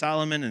David and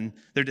Solomon and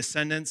their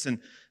descendants, and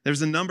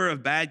there's a number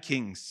of bad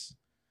kings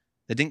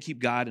that didn't keep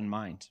God in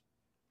mind.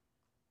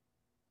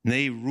 And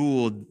they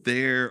ruled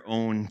their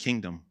own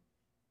kingdom.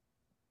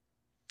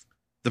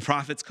 The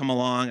prophets come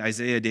along,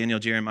 Isaiah, Daniel,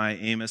 Jeremiah,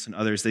 Amos, and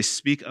others. They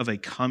speak of a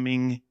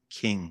coming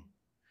king,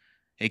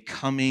 a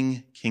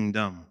coming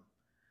kingdom.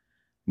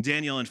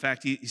 Daniel, in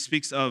fact, he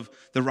speaks of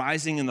the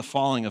rising and the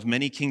falling of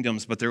many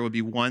kingdoms, but there will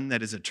be one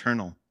that is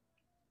eternal.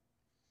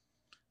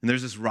 And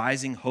there's this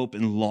rising hope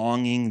and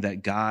longing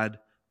that God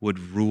would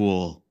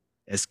rule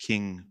as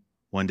king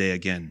one day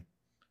again.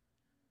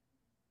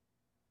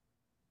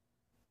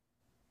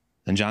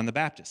 Then John the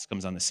Baptist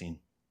comes on the scene.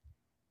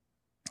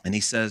 And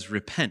he says,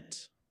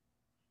 repent,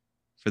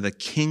 for the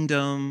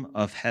kingdom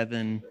of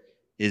heaven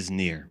is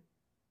near.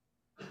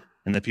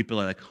 And the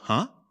people are like,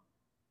 huh?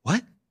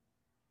 What?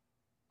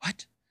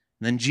 What?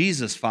 And then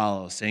Jesus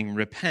follows, saying,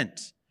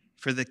 repent,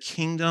 for the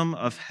kingdom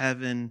of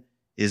heaven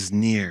is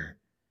near.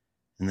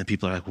 And the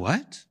people are like,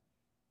 what?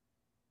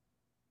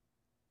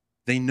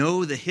 They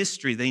know the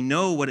history. They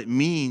know what it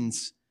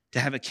means to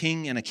have a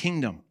king and a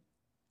kingdom.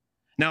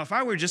 Now, if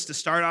I were just to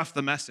start off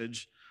the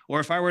message, or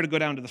if I were to go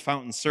down to the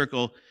fountain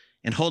circle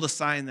and hold a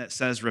sign that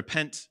says,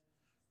 repent,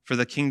 for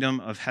the kingdom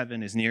of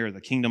heaven is near, or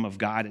the kingdom of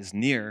God is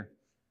near,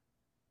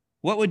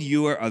 what would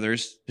you or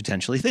others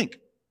potentially think?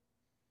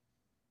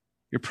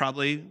 You're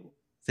probably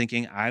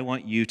thinking, I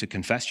want you to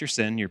confess your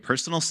sin, your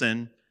personal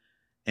sin,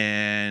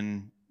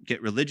 and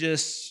get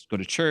religious, go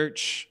to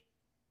church,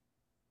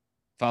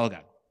 follow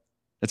God.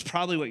 That's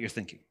probably what you're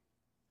thinking.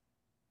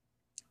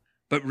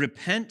 But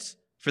repent,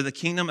 for the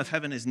kingdom of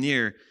heaven is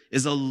near,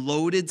 is a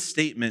loaded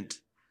statement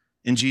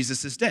in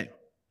Jesus' day.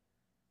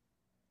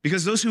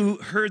 Because those who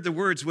heard the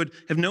words would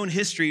have known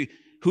history,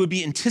 who would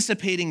be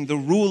anticipating the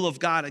rule of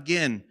God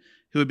again,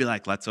 who would be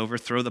like, let's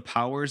overthrow the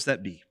powers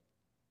that be.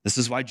 This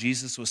is why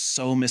Jesus was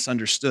so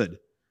misunderstood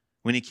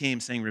when he came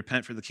saying,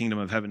 repent for the kingdom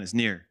of heaven is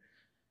near.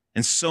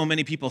 And so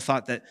many people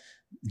thought that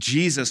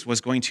Jesus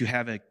was going to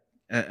have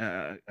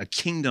a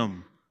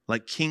kingdom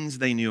like kings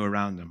they knew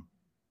around him.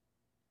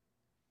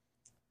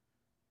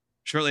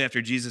 Shortly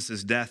after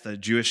Jesus' death, a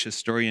Jewish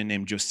historian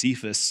named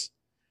Josephus,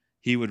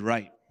 he would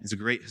write. He's a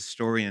great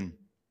historian.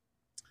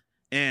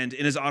 And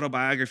in his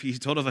autobiography, he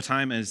told of a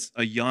time as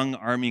a young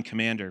army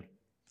commander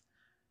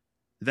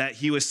that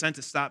he was sent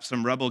to stop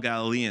some rebel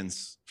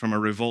Galileans from a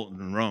revolt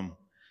in Rome.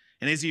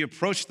 And as he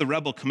approached the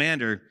rebel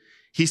commander,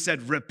 he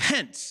said,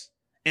 repent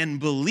and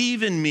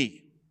believe in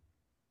me.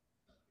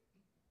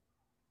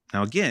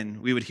 Now again,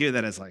 we would hear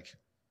that as like,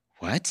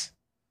 what?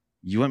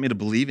 You want me to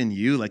believe in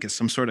you like as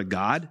some sort of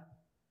God?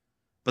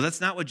 But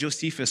that's not what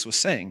Josephus was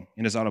saying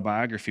in his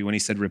autobiography when he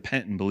said,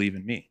 repent and believe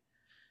in me.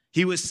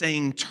 He was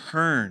saying,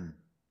 turn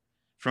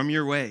from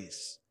your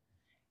ways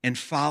and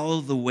follow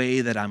the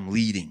way that I'm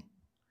leading.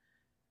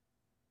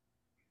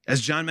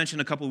 As John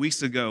mentioned a couple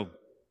weeks ago,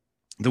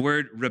 the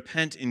word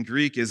repent in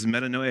Greek is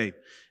metanoia,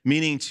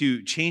 meaning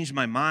to change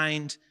my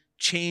mind,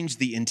 change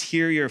the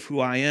interior of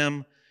who I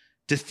am,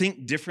 to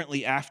think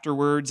differently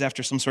afterwards,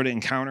 after some sort of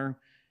encounter,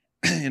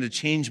 and to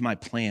change my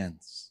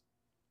plans.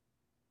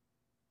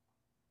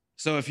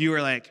 So if you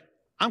were like,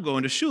 I'm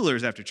going to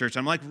Schuler's after church,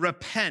 I'm like,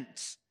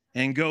 repent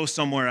and go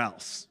somewhere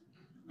else,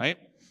 right?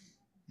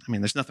 I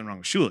mean, there's nothing wrong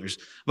with Schuler's,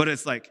 but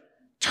it's like,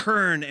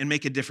 turn and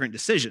make a different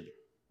decision.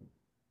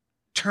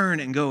 Turn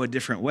and go a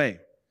different way.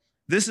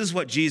 This is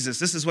what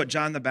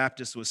John the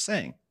Baptist was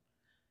saying.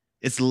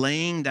 It's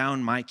laying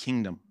down my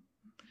kingdom.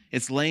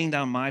 It's laying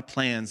down my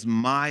plans,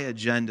 my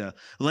agenda,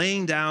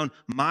 laying down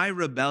my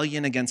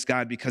rebellion against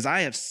God because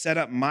I have set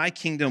up my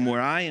kingdom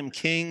where I am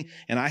king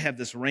and I have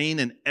this reign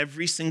and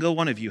every single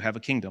one of you have a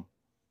kingdom.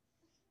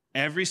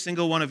 Every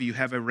single one of you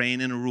have a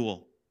reign and a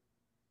rule.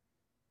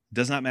 It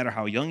does not matter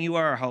how young you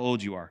are or how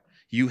old you are.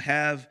 You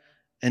have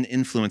an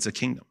influence, a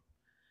kingdom.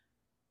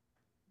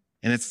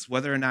 And it's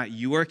whether or not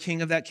you are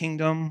king of that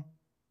kingdom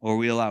or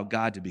we allow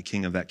God to be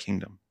king of that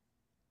kingdom.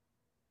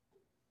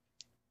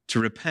 To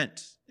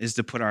repent is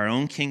to put our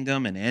own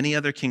kingdom and any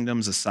other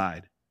kingdoms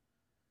aside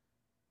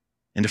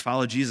and to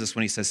follow Jesus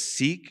when he says,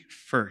 seek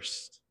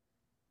first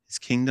his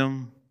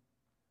kingdom,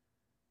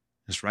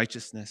 his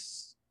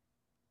righteousness,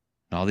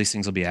 and all these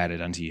things will be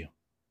added unto you.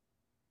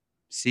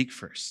 Seek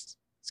first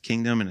his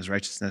kingdom and his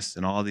righteousness,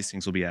 and all these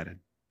things will be added.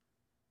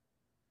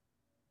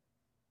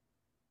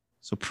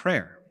 So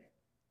prayer.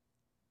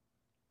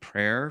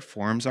 Prayer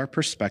forms our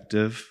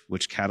perspective,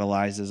 which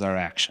catalyzes our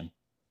action.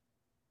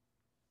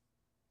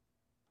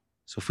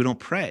 So if we don't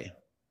pray,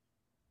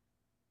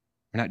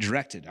 we're not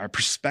directed. Our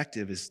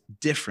perspective is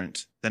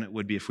different than it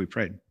would be if we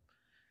prayed.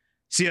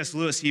 C.S.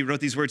 Lewis, he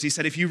wrote these words. He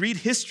said, if you read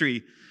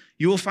history,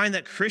 you will find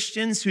that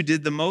Christians who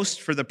did the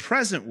most for the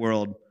present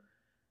world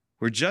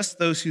were just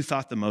those who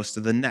thought the most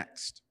of the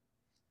next.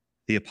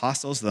 The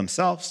apostles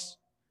themselves,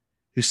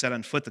 who set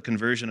on foot the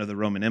conversion of the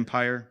Roman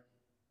Empire,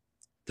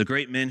 the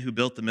great men who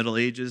built the Middle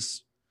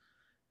Ages,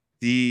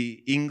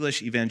 the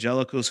English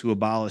evangelicals who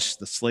abolished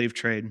the slave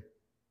trade,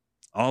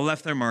 all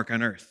left their mark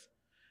on earth,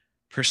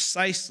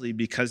 precisely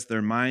because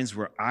their minds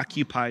were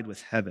occupied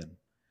with heaven.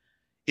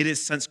 It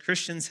is since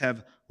Christians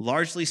have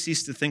largely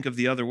ceased to think of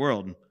the other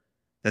world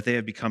that they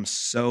have become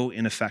so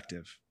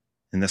ineffective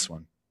in this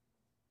one.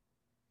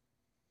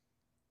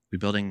 Are we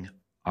building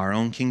our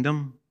own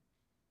kingdom,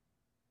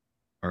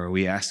 or are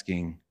we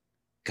asking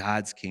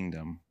God's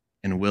kingdom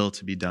and will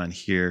to be done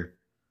here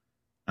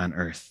on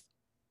earth?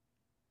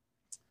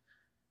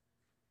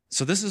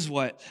 So this is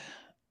what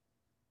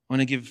I want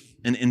to give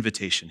an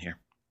invitation here.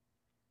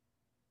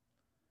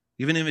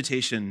 Give an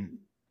invitation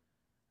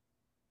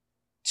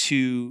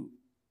to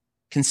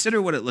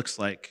consider what it looks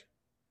like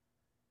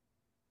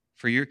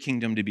for your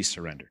kingdom to be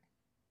surrendered,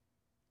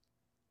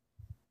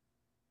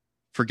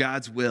 for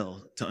God's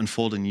will to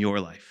unfold in your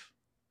life,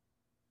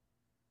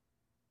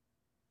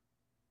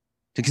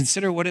 to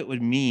consider what it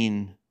would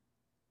mean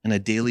on a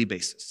daily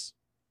basis.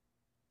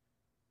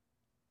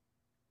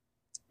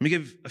 Let me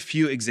give a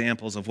few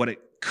examples of what it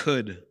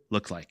could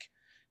look like,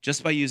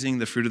 just by using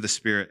the fruit of the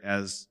Spirit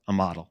as a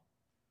model.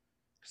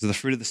 Because the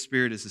fruit of the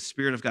Spirit is the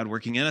Spirit of God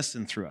working in us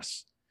and through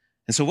us.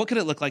 And so what could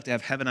it look like to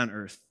have heaven on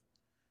earth,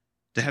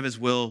 to have his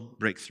will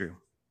break through?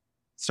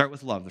 Start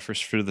with love, the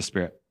first fruit of the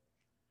Spirit.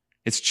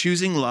 It's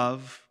choosing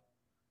love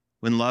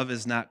when love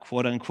is not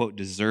quote unquote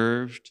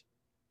deserved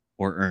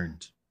or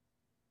earned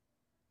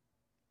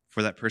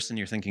for that person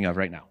you're thinking of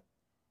right now.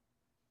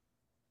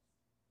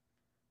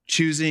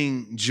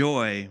 Choosing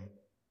joy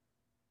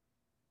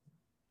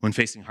when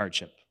facing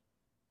hardship.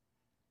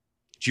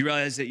 Do you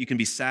realize that you can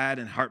be sad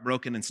and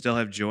heartbroken and still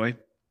have joy?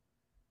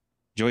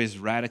 Joy is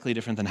radically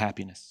different than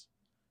happiness.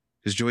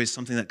 Because joy is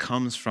something that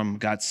comes from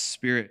God's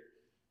Spirit,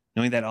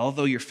 knowing that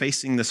although you're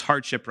facing this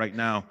hardship right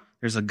now,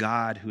 there's a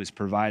God who is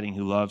providing,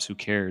 who loves, who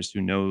cares,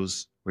 who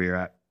knows where you're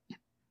at.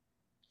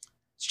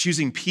 It's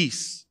choosing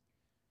peace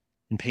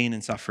in pain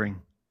and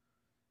suffering.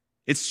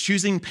 It's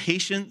choosing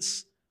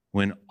patience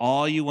when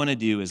all you want to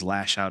do is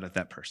lash out at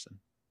that person.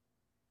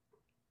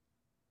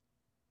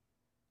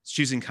 It's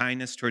choosing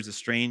kindness towards a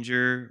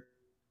stranger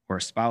or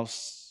a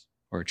spouse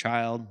or a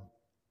child.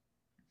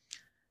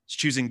 It's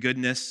choosing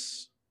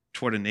goodness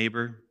toward a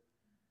neighbor.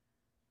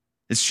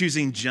 It's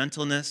choosing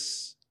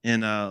gentleness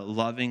in a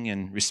loving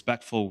and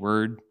respectful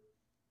word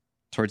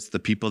towards the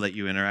people that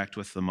you interact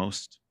with the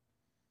most.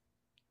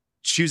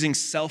 Choosing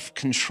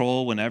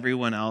self-control when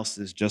everyone else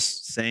is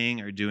just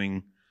saying or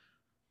doing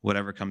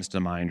whatever comes to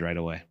mind right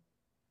away.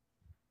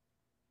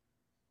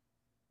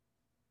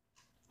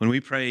 When we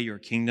pray, your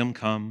kingdom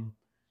come,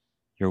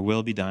 your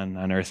will be done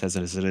on earth as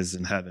it is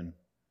in heaven,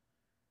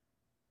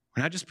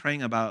 we're not just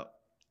praying about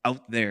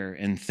out there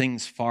and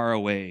things far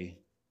away,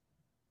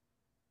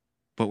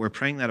 but we're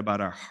praying that about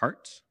our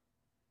heart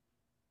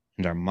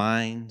and our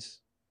minds,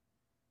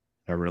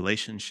 our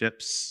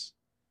relationships,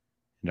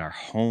 and our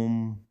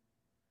home,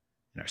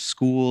 and our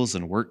schools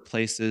and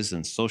workplaces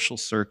and social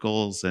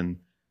circles and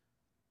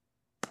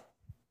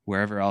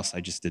wherever else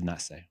I just did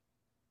not say.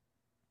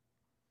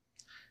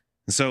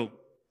 And so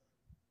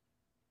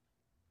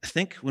I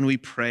think when we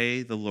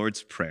pray the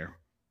Lord's Prayer,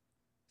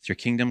 your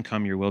kingdom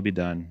come, your will be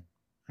done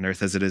on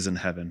earth as it is in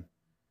heaven,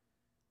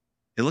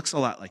 it looks a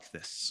lot like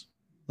this.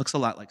 It looks a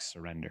lot like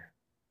surrender.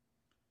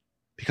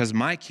 Because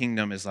my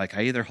kingdom is like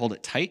I either hold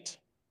it tight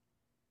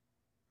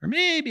or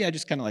maybe I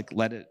just kind of like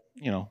let it,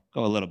 go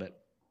a little bit.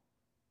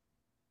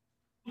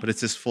 But it's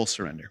this full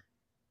surrender.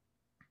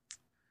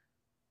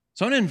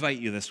 So I want to invite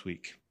you this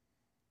week.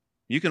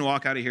 You can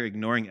walk out of here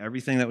ignoring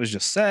everything that was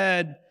just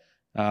said.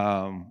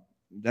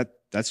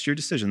 That's your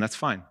decision. That's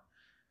fine.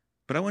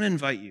 But I want to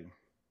invite you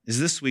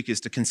this week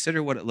is to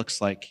consider what it looks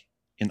like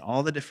in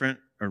all the different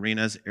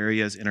arenas,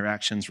 areas,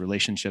 interactions,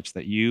 relationships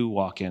that you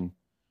walk in,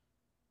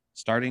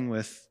 starting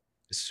with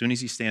as soon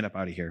as you stand up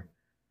out of here.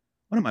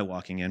 What am I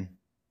walking in?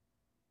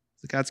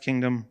 Is it God's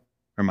kingdom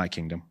or my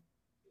kingdom?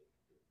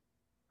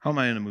 How am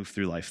I going to move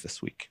through life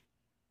this week?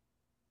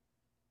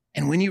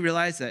 And when you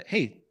realize that,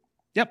 hey,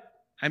 yep,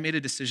 I made a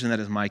decision that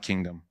is my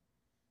kingdom,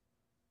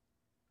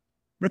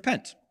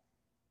 repent.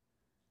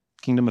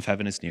 Kingdom of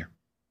heaven is near.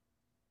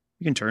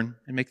 You can turn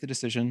and make the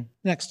decision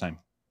next time.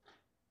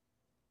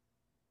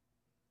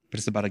 But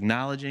it's about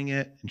acknowledging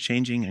it and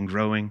changing and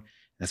growing.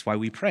 That's why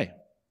we pray.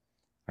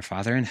 Our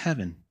Father in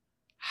heaven,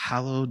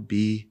 hallowed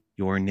be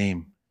your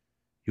name.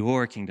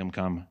 Your kingdom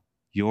come,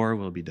 your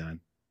will be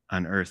done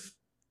on earth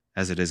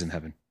as it is in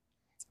heaven.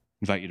 I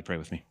invite you to pray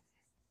with me.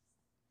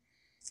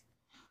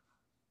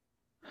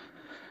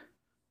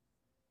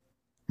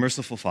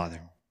 Merciful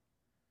Father,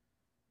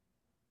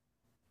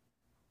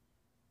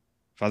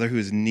 Father who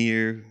is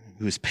near,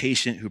 who is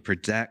patient, who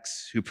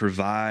protects, who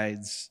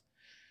provides,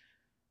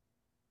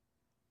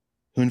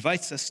 who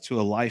invites us to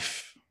a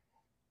life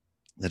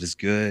that is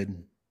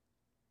good,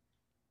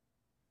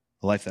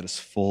 a life that is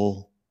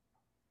full,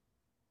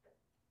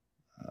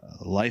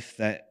 a life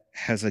that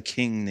has a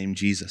king named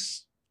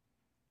Jesus.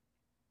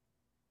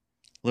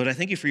 Lord, I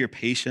thank you for your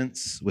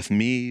patience with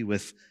me,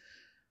 with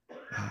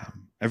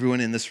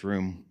everyone in this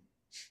room,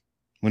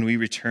 when we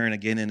return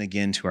again and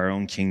again to our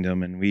own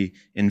kingdom and we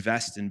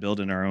invest and build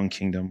in our own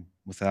kingdom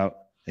without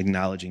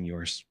acknowledging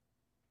yours.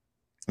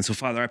 And so,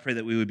 Father, I pray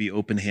that we would be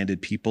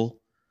open-handed people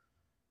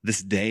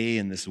this day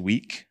and this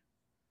week.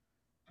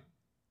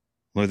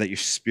 Lord, that your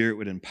Spirit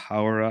would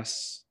empower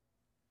us.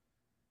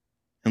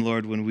 And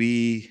Lord, when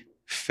we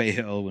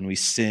fail, when we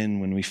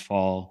sin, when we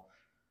fall,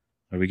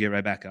 Lord, we get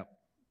right back up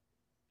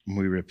and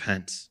we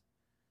repent.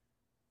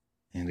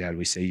 And God,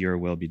 we say, your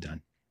will be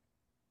done.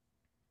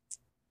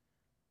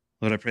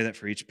 Lord, I pray that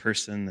for each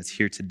person that's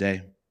here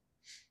today.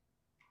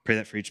 Pray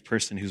that for each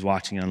person who's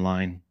watching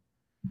online.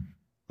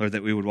 Lord,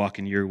 that we would walk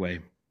in your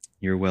way,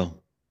 your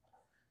will.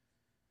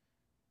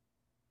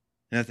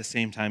 And at the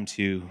same time,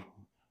 too,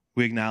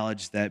 we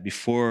acknowledge that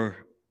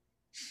before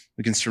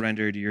we can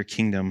surrender to your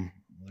kingdom,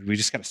 we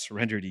just got to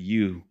surrender to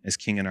you as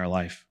king in our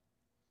life.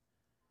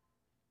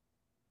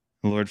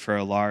 Lord, for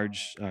a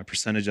large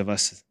percentage of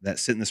us that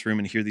sit in this room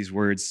and hear these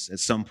words, at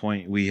some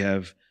point we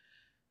have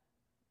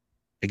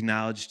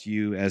acknowledged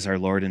you as our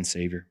Lord and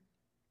Savior.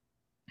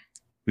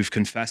 We've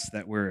confessed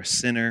that we're a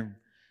sinner,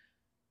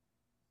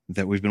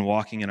 that we've been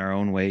walking in our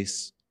own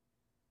ways.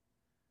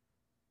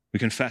 We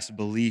confess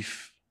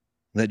belief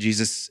that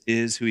Jesus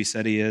is who he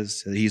said he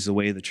is, that he's the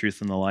way, the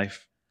truth, and the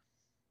life.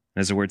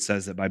 And as the word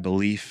says, that by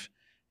belief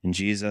in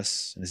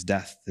Jesus, his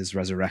death, his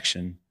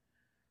resurrection,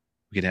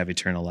 we can have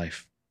eternal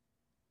life.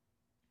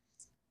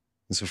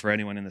 And so for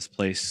anyone in this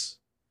place,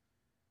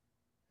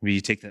 will you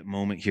take that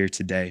moment here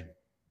today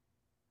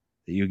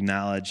that you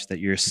acknowledge that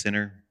you're a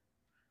sinner?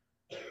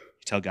 You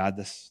tell God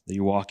this, that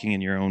you're walking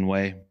in your own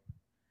way,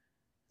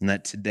 and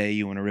that today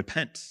you want to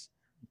repent,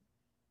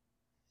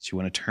 that you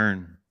want to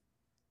turn,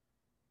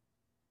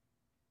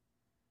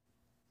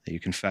 that you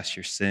confess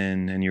your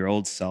sin and your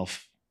old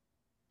self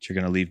that you're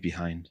going to leave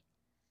behind,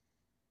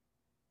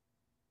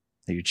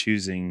 that you're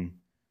choosing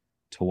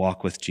to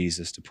walk with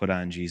Jesus, to put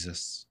on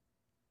Jesus,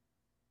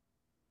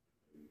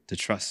 to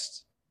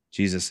trust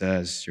Jesus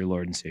as your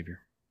Lord and Savior.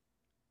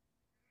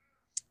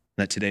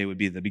 That today would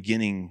be the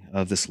beginning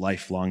of this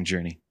lifelong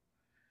journey.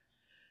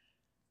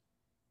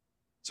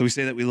 So we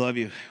say that we love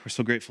you. We're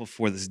so grateful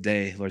for this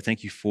day. Lord,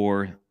 thank you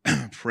for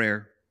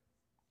prayer.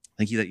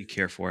 Thank you that you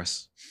care for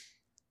us.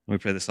 We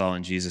pray this all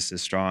in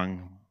Jesus'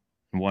 strong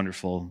and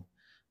wonderful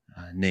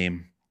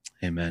name.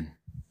 Amen.